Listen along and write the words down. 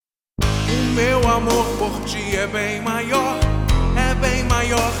O meu amor por ti é bem maior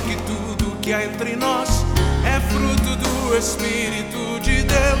que tudo que há entre nós. É fruto do Espírito de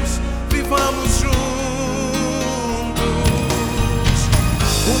Deus, vivamos juntos.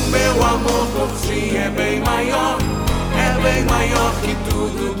 O meu amor por ti é bem maior que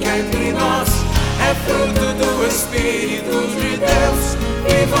tudo que há entre nós. É fruto do Espírito de Deus,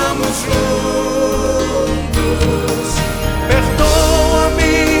 vivamos juntos.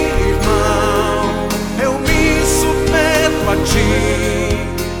 Perdoa-me, irmão, eu me submeto a ti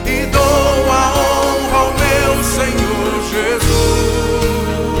e dou a honra ao meu Senhor Jesus.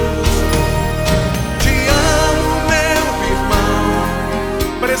 Te amo, meu irmão,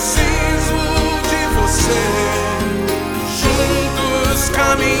 preciso de você. Juntos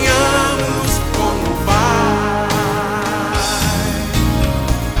caminhamos como Pai.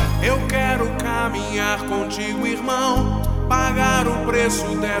 Eu quero caminhar contigo, irmão, pagar o preço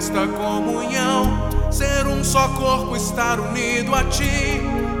desta comunhão, ser um só corpo, estar unido a ti,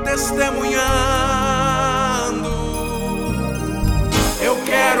 testemunhando. Eu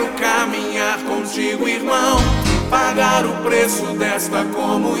quero caminhar contigo, irmão, pagar o preço desta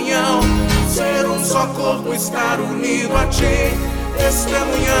comunhão, ser um só corpo, estar unido a ti,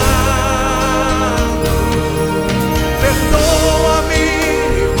 testemunhando. Perdoa-me,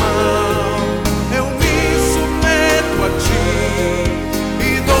 irmão, eu me submeto a ti e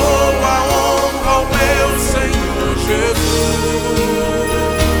dou a honra ao meu Senhor Jesus.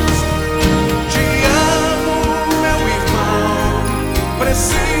 Te amo, meu irmão,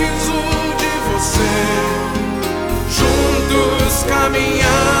 preciso de você. Juntos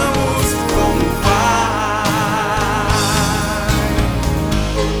caminhamos como Pai.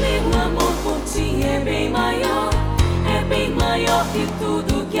 O meu amor por ti é bem maior que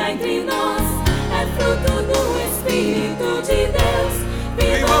tudo que há entre nós. É fruto do Espírito de Deus,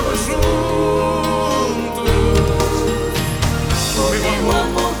 vivamos juntos. O meu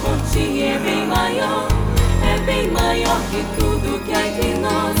amor por ti é bem maior que tudo que há entre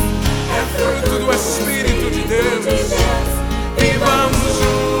nós. É fruto do Espírito de Deus, vivamos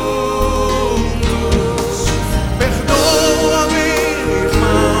juntos. Perdoa-me,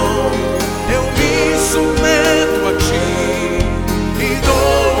 irmão, eu me submeto a ti e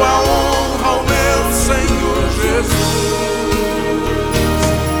dou a honra ao meu Senhor Jesus.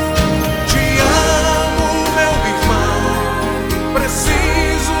 Te amo, meu irmão,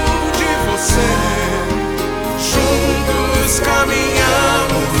 preciso de você. Juntos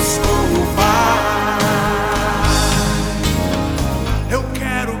caminhamos como Pai. Eu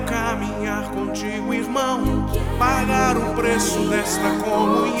quero caminhar contigo, irmão, pagar o preço desta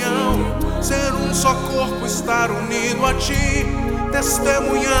comunhão, ser um só corpo, estar unido a ti,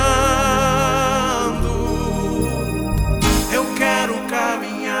 testemunhando. Eu quero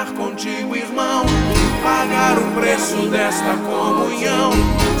caminhar contigo, irmão, pagar o preço desta comunhão,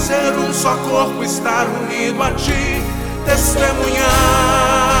 ser um só corpo, estar unido a ti,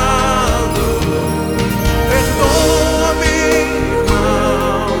 testemunhar.